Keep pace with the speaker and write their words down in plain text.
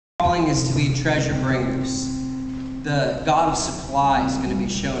Calling is to be treasure bringers. The God of supply is going to be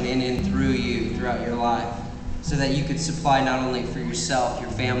shown in and through you throughout your life, so that you could supply not only for yourself,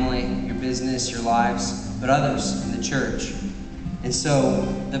 your family, your business, your lives, but others in the church. And so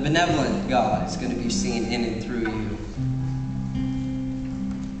the benevolent God is going to be seen in and through you.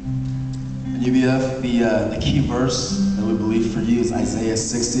 In UBF, the key verse that we believe for you is Isaiah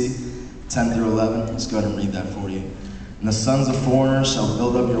 60, 10 through 11. Let's go ahead and read that for you. And the sons of foreigners shall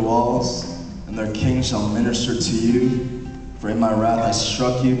build up your walls, and their kings shall minister to you. For in my wrath I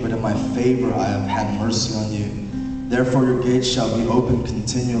struck you, but in my favor I have had mercy on you. Therefore your gates shall be open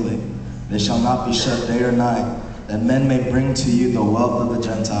continually. They shall not be shut day or night, that men may bring to you the wealth of the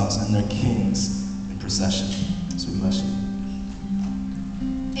Gentiles and their kings in procession. So we bless you.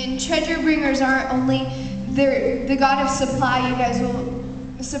 And treasure bringers aren't only the God of supply. You guys will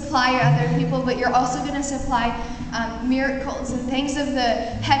supply other people, but you're also going to supply miracles and things of the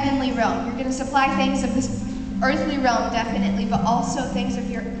heavenly realm. You're going to supply things of this earthly realm, definitely, but also things of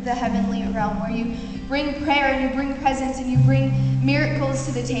the heavenly realm, where you bring prayer and you bring presence and you bring miracles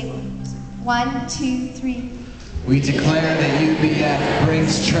to the table. 1, 2, 3. We declare that UBF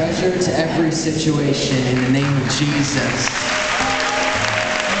brings treasure to every situation in the name of Jesus.